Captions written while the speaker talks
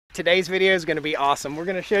Today's video is going to be awesome. We're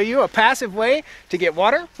going to show you a passive way to get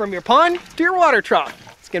water from your pond to your water trough.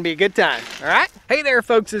 It's going to be a good time, all right? Hey there,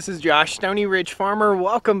 folks. This is Josh, Stoney Ridge Farmer.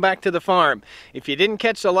 Welcome back to the farm. If you didn't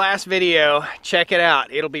catch the last video, check it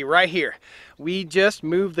out. It'll be right here. We just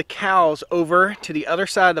moved the cows over to the other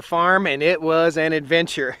side of the farm, and it was an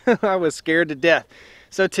adventure. I was scared to death.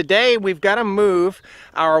 So today we've got to move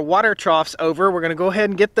our water troughs over. We're going to go ahead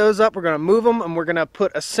and get those up. We're going to move them, and we're going to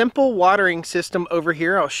put a simple watering system over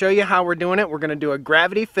here. I'll show you how we're doing it. We're going to do a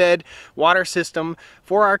gravity-fed water system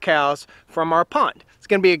for our cows from our pond. It's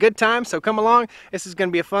going to be a good time, so come along. This is going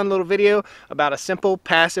to be a fun little video about a simple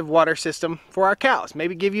passive water system for our cows.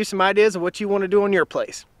 Maybe give you some ideas of what you want to do on your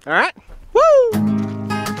place. All right? Woo!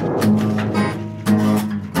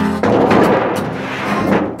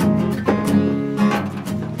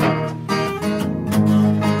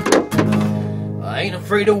 I ain't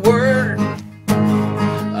afraid of work,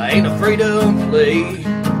 I ain't afraid of play,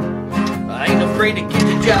 I ain't afraid to get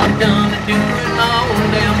the job done and do it my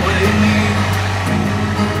own damn way.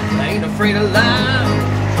 I ain't afraid of life,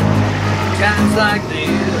 times like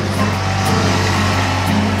this.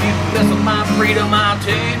 If you mess with my freedom, I'll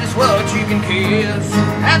tell you just what you can kiss.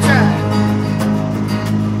 That's right.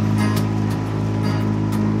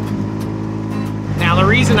 Now the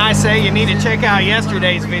reason I say you need to check out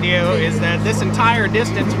yesterday's video is that this entire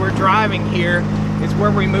distance we're driving here is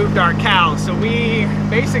where we moved our cows. So we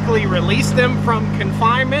basically released them from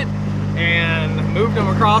confinement and moved them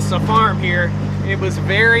across the farm here. It was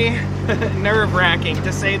very nerve-wracking,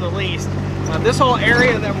 to say the least. This whole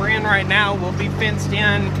area that we're in right now will be fenced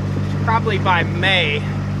in probably by May.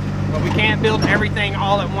 But we can't build everything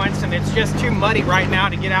all at once, and it's just too muddy right now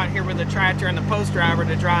to get out here with the tractor and the post driver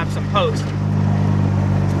to drive some post.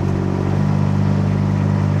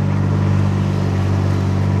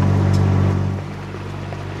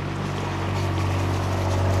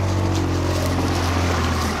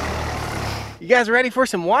 You guys ready for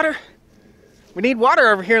some water? We need water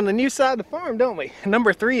over here on the new side of the farm, don't we?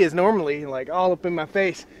 Number 3 is normally like all up in my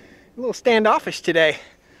face. A little standoffish today.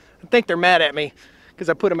 I think they're mad at me because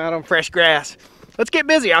I put them out on fresh grass. Let's get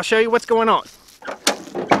busy. I'll show you what's going on.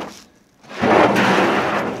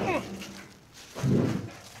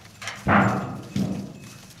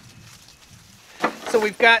 So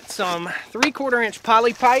we've got some 3/4 inch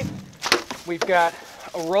poly pipe. We've got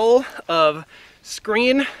a roll of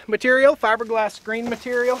screen material, fiberglass screen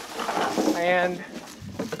material, and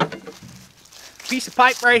a piece of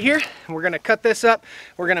pipe right here. We're going to cut this up.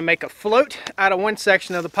 We're going to make a float out of one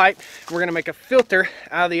section of the pipe. We're going to make a filter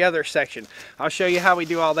out of the other section. I'll show you how we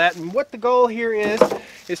do all that, and what the goal here is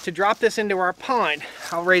to drop this into our pond.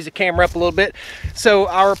 I'll raise the camera up a little bit. So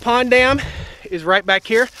our pond dam is right back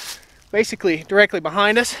here, basically directly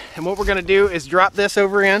behind us, and what we're going to do is drop this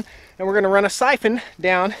over in, and we're going to run a siphon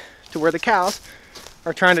down to where the cows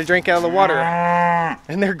are trying to drink out of the water.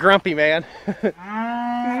 And they're grumpy, man.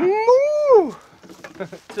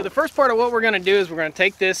 So the first part of what we're going to do is we're going to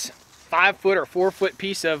take this 5-foot or 4-foot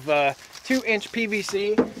piece of 2-inch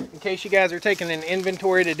PVC, in case you guys are taking an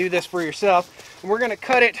inventory to do this for yourself. And we're going to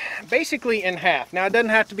cut it basically in half. Now it doesn't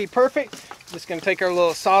have to be perfect. I'm just going to take our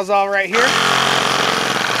little sawzall right here.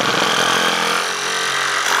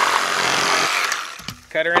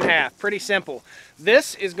 Cut her in half. Pretty simple.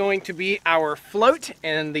 This is going to be our float,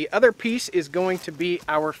 and the other piece is going to be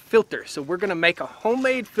our filter. So we're going to make a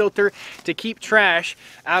homemade filter to keep trash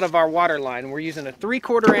out of our water line. We're using a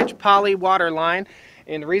 3/4 inch poly water line,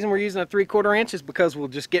 and the reason we're using a 3/4 inch is because we'll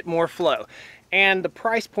just get more flow. And the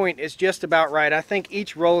price point is just about right. I think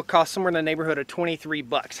each roll costs somewhere in the neighborhood of 23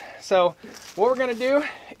 bucks. So what we're going to do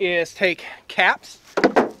is take caps,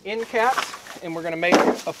 end caps, and we're going to make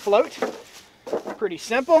a float. Pretty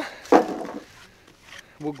simple.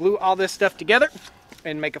 We'll glue all this stuff together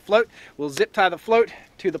and make a float. We'll zip tie the float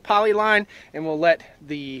to the poly line, and we'll let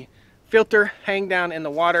the filter hang down in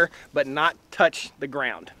the water but not touch the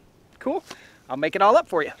ground. Cool? I'll make it all up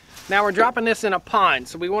for you. Now we're dropping this in a pond,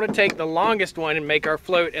 so we want to take the longest one and make our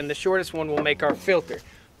float, and the shortest one will make our filter.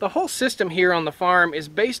 The whole system here on the farm is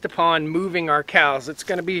based upon moving our cows. It's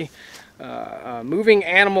going to be a moving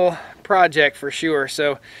animal project for sure,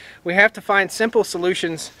 so we have to find simple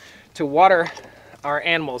solutions to water our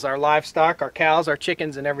animals, our livestock, our cows, our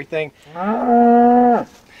chickens, and everything.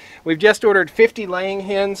 We've just ordered 50 laying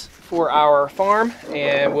hens for our farm,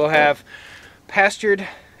 and we'll have pastured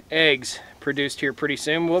eggs produced here pretty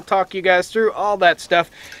soon. We'll talk you guys through all that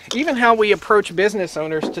stuff, even how we approach business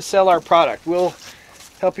owners to sell our product. We'll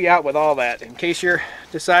help you out with all that in case you're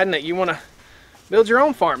deciding that you want to build your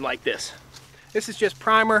own farm like this. This is just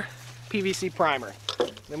primer, PVC primer.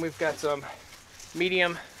 Then we've got some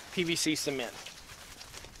medium PVC cement.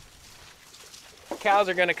 cows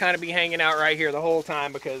are gonna kind of be hanging out right here the whole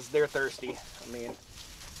time because they're thirsty. I mean,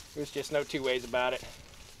 there's just no two ways about it.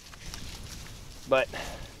 But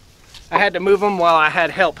I had to move them while I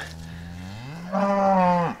had help.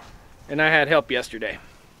 And I had help yesterday.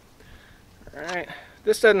 All right,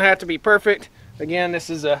 this doesn't have to be perfect. Again,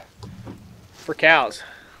 this is for cows.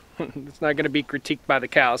 It's not gonna be critiqued by the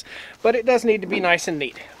cows, but it does need to be nice and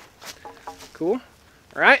neat. Cool,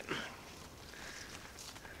 all right.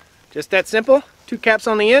 Just that simple, 2 caps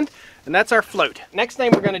on the end, and that's our float. Next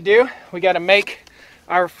thing we're gonna do, we gotta make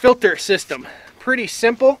our filter system. Pretty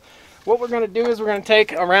simple. What we're gonna do is we're gonna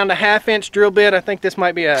take around a 1/2 inch drill bit. I think this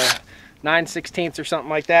might be a 9/16 or something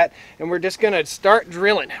like that. And we're just gonna start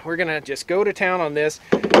drilling. We're gonna just go to town on this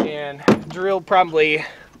and drill probably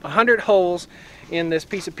 100 holes in this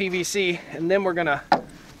piece of PVC. And then we're gonna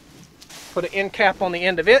put an end cap on the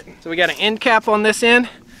end of it. So we got an end cap on this end.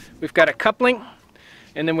 We've got a coupling.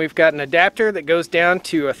 And then we've got an adapter that goes down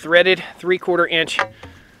to a threaded 3/4 inch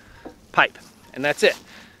pipe. And that's it.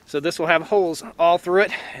 So this will have holes all through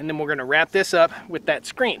it. And then we're gonna wrap this up with that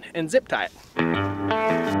screen and zip tie it.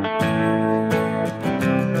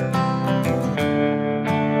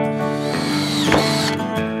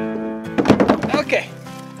 Okay,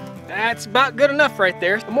 that's about good enough right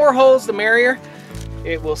there. The more holes, the merrier.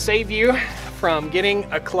 It will save you from getting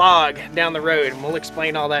a clog down the road, and we'll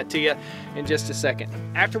explain all that to you in just a second.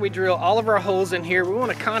 After we drill all of our holes in here, we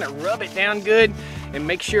want to kind of rub it down good and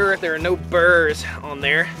make sure there are no burrs on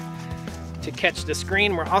there to catch the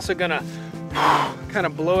screen. We're also gonna kind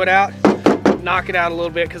of blow it out, knock it out a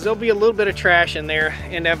little bit, because there'll be a little bit of trash in there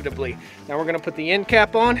inevitably. Now we're gonna put the end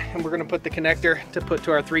cap on, and we're gonna put the connector to put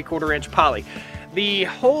to our 3/4 inch poly. The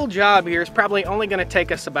whole job here is probably only gonna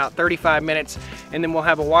take us about 35 minutes, and then we'll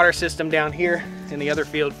have a water system down here in the other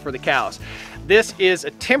field for the cows. This is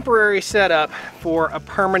a temporary setup for a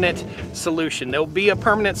permanent solution. There'll be a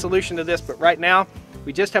permanent solution to this, but right now,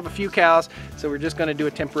 we just have a few cows, so we're just gonna do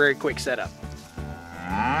a temporary quick setup.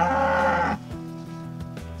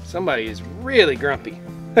 Somebody is really grumpy.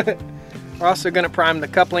 We're also gonna prime the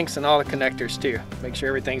couplings and all the connectors too. Make sure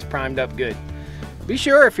everything's primed up good. Be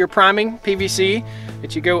sure if you're priming PVC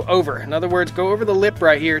that you go over. In other words, go over the lip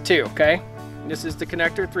right here too, okay? This is the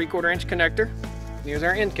connector, 3/4 inch connector. Here's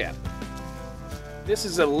our end cap. This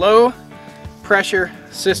is a low pressure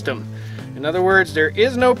system. In other words, there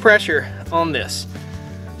is no pressure on this.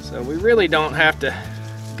 So we really don't have to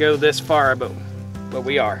go this far, but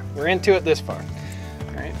we are. We're into it this far.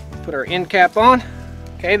 All right, put our end cap on.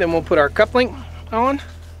 Okay, then we'll put our coupling on.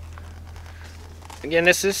 Again,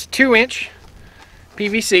 this is 2-inch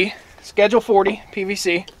PVC, Schedule 40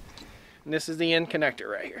 PVC, and this is the end connector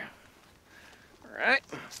right here. All right.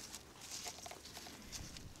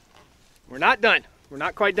 We're not done. We're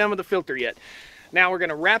not quite done with the filter yet. Now we're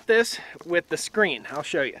gonna wrap this with the screen. I'll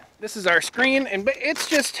show you. This is our screen, and it's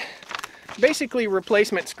just basically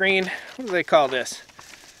replacement screen. What do they call this?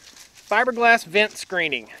 Fiberglass vent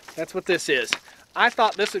screening. That's what this is. I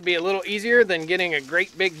thought this would be a little easier than getting a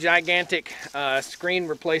great big gigantic screen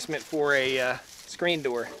replacement for a screen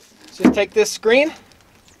door. Just take this screen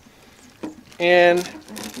and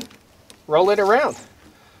roll it around.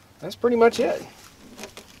 That's pretty much it.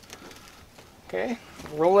 Okay,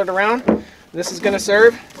 roll it around. This is going to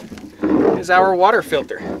serve as our water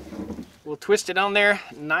filter. We'll twist it on there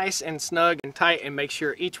nice and snug and tight and make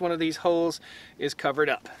sure each one of these holes is covered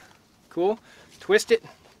up. Cool? Twist it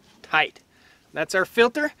tight. That's our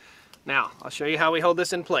filter. Now, I'll show you how we hold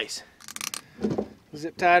this in place.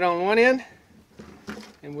 Zip tie it on one end,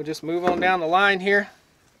 and we'll just move on down the line here.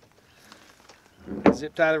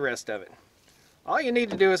 Zip tie the rest of it. All you need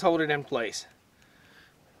to do is hold it in place.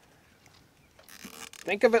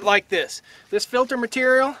 Think of it like this. This filter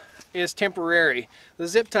material is temporary. The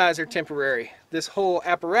zip ties are temporary. This whole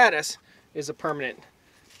apparatus is a permanent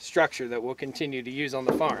structure that we'll continue to use on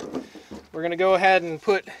the farm. We're going to go ahead and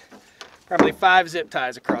put probably 5 zip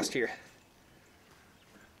ties across here.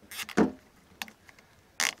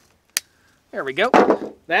 There we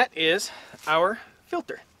go. That is our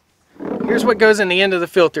filter. Here's what goes in the end of the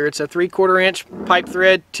filter. It's a 3/4 inch pipe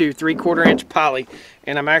thread to 3/4 inch poly.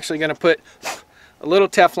 And I'm actually going to put a little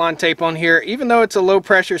Teflon tape on here. Even though it's a low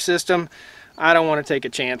pressure system, I don't want to take a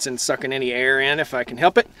chance in sucking any air in if I can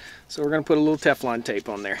help it. So we're going to put a little Teflon tape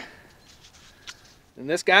on there. And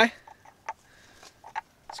this guy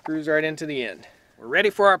screws right into the end. We're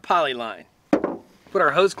ready for our poly line. Put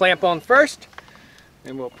our hose clamp on first,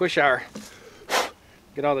 and we'll push our,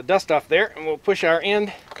 get all the dust off there, and we'll push our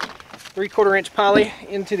end 3/4 inch poly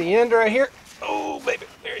into the end right here. Oh baby,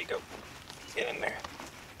 there you go. Get in there.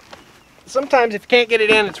 Sometimes if you can't get it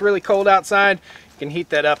in, it's really cold outside, you can heat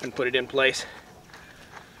that up and put it in place.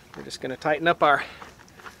 We're just going to tighten up our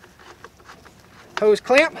hose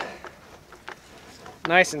clamp.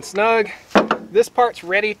 Nice and snug. This part's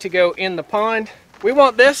ready to go in the pond. We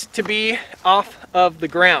want this to be off of the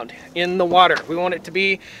ground, in the water. We want it to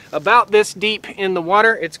be about this deep in the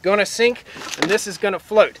water. It's gonna sink, and this is gonna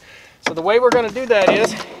float. So the way we're gonna do that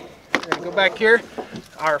is, we're gonna go back here.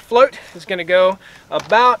 Our float is gonna go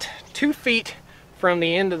about 2 feet from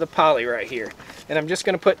the end of the poly right here. And I'm just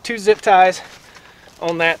gonna put 2 zip ties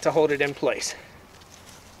on that to hold it in place.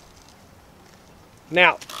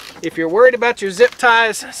 Now, if you're worried about your zip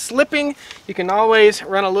ties slipping, you can always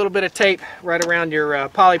run a little bit of tape right around your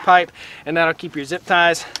poly pipe, and that'll keep your zip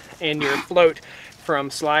ties and your float from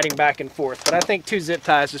sliding back and forth. But I think 2 zip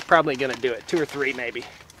ties is probably going to do it, 2 or 3 maybe.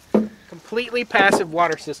 Completely passive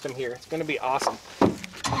water system here. It's going to be awesome.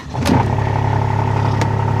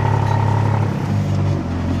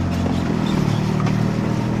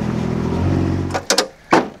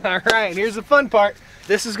 All right, here's the fun part.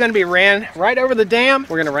 This is going to be ran right over the dam.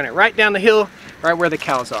 We're going to run it right down the hill, right where the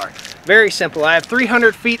cows are. Very simple. I have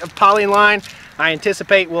 300 feet of poly line. I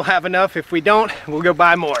anticipate we'll have enough. If we don't, we'll go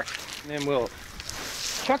buy more. And then we'll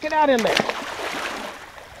chuck it out in there.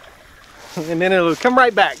 And then it'll come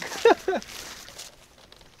right back.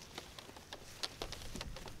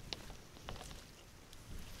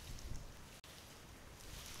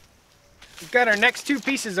 We've got our next 2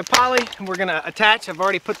 pieces of poly we're going to attach. I've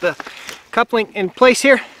already put the coupling in place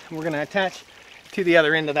here. We're going to attach to the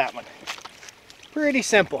other end of that one. Pretty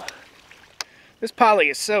simple. This poly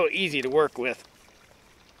is so easy to work with.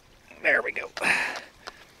 There we go.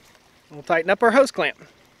 We'll tighten up our hose clamp.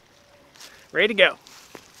 Ready to go.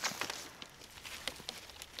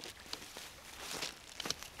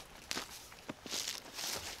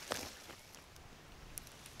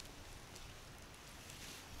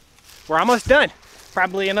 We're almost done.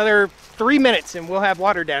 Probably another 3 minutes and we'll have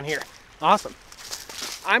water down here. Awesome.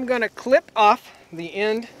 I'm gonna clip off the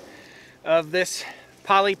end of this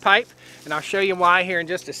poly pipe, and I'll show you why here in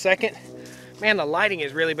just a second. Man, the lighting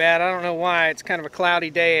is really bad. I don't know why. It's kind of a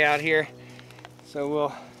cloudy day out here. So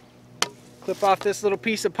we'll clip off this little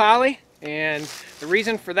piece of poly, and the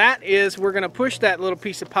reason for that is we're gonna push that little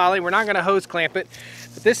piece of poly. We're not gonna hose clamp it,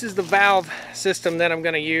 but this is the valve system that I'm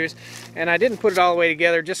gonna use, and I didn't put it all the way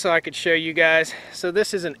together just so I could show you guys. So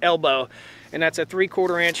this is an elbow, and that's a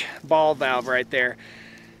 3/4 inch ball valve right there.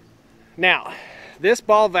 Now, this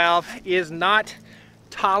ball valve is not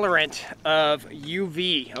tolerant of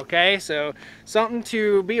UV, okay? So something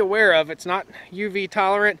to be aware of. It's not UV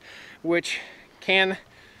tolerant, which can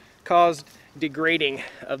cause degrading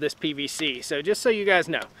of this PVC. So just so you guys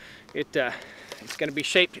know, it's going to be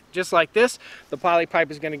shaped just like this. The poly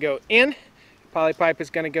pipe is going to go in, the poly pipe is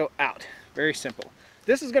going to go out. Very simple.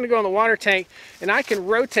 This is going to go in the water tank, and I can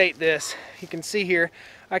rotate this. You can see here,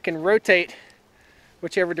 I can rotate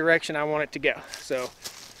whichever direction I want it to go. So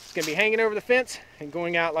it's going to be hanging over the fence and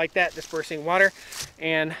going out like that, dispersing water,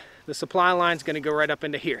 and the supply line is going to go right up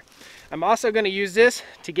into here. I'm also going to use this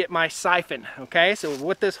to get my siphon, okay? So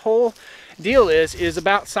what this whole deal is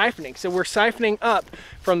about siphoning. So we're siphoning up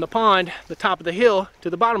from the pond, the top of the hill, to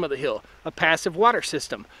the bottom of the hill. A passive water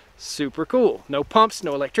system. Super cool. No pumps,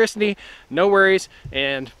 no electricity, no worries,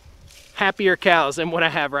 and happier cows than what I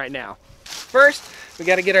have right now. First, we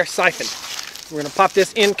got to get our siphon. We're going to pop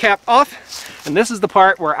this end cap off, and this is the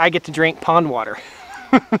part where I get to drink pond water.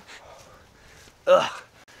 Ugh.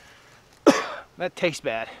 That tastes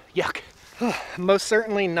bad. Yuck. Most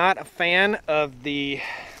certainly not a fan of the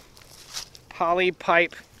poly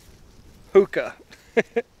pipe hookah.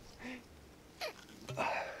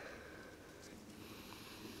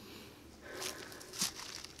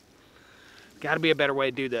 Got to be a better way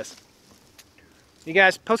to do this. You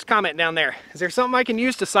guys, post a comment down there. Is there something I can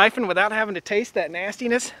use to siphon without having to taste that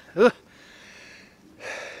nastiness? Ugh.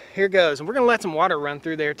 Here goes. And we're going to let some water run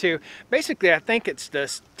through there too. Basically, I think it's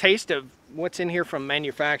the taste of what's in here from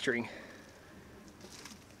manufacturing.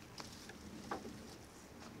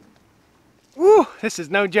 Woo! This is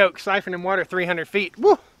no joke. Siphoning water 300 feet.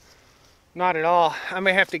 Woo! Not at all. I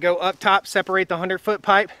may have to go up top, separate the 100-foot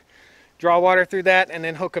pipe, draw water through that, and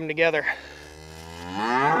then hook them together.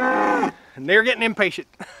 And they're getting impatient.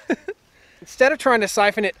 Instead of trying to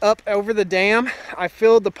siphon it up over the dam, I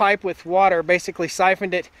filled the pipe with water, basically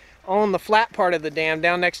siphoned it on the flat part of the dam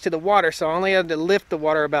down next to the water, so I only had to lift the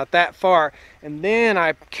water about that far, and then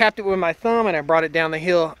I capped it with my thumb and I brought it down the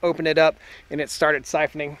hill, opened it up, and it started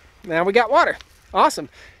siphoning. Now we got water. Awesome.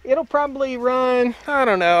 It'll probably run, I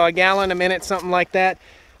don't know, a gallon a minute, something like that.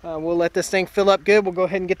 We'll let this thing fill up good. We'll go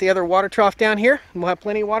ahead and get the other water trough down here, and we'll have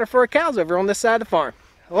plenty of water for our cows over on this side of the farm.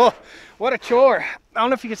 Oh, what a chore. I don't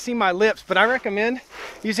know if you can see my lips, but I recommend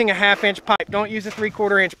using a 1/2 inch pipe. Don't use a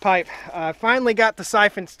 3/4 inch pipe. Finally got the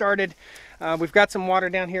siphon started. We've got some water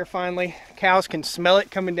down here finally. Cows can smell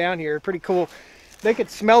it coming down here. Pretty cool. They could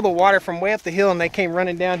smell the water from way up the hill and they came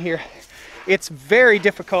running down here. It's very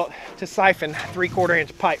difficult to siphon 3/4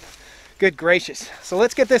 inch pipe. Good gracious. So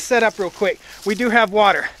let's get this set up real quick. We do have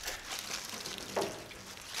water.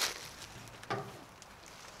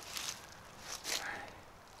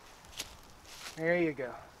 There you go.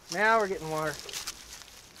 Now we're getting water.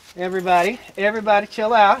 Everybody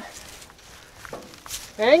chill out.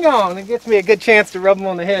 Hang on, it gets me a good chance to rub them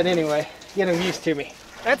on the head anyway. Get them used to me.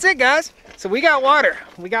 That's it, guys. So we got water.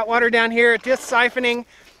 We got water down here, just siphoning.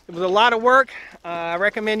 It was a lot of work. I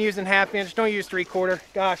recommend using 1/2 inch. Don't use 3/4.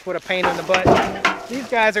 Gosh, what a pain in the butt. These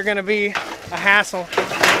guys are gonna be a hassle.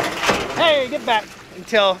 Hey, get back,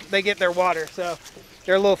 until they get their water. So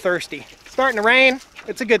they're a little thirsty. It's starting to rain.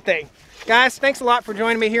 It's a good thing. Guys, thanks a lot for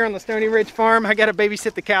joining me here on the Stoney Ridge Farm. I got to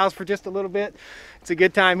babysit the cows for just a little bit. It's a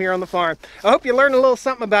good time here on the farm. I hope you learned a little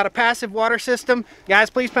something about a passive water system.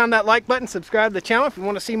 Guys, please pound that like button, subscribe to the channel if you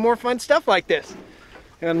want to see more fun stuff like this.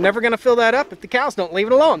 I'm never going to fill that up if the cows don't leave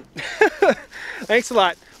it alone. Thanks a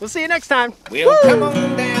lot. We'll see you next time. Well, come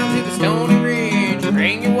on down to the Stoney Ridge.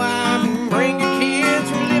 Bring your wife and bring your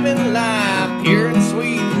kids. We're living life pure and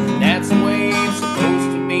sweet. That's the way it's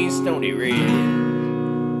supposed to be, Stoney Ridge.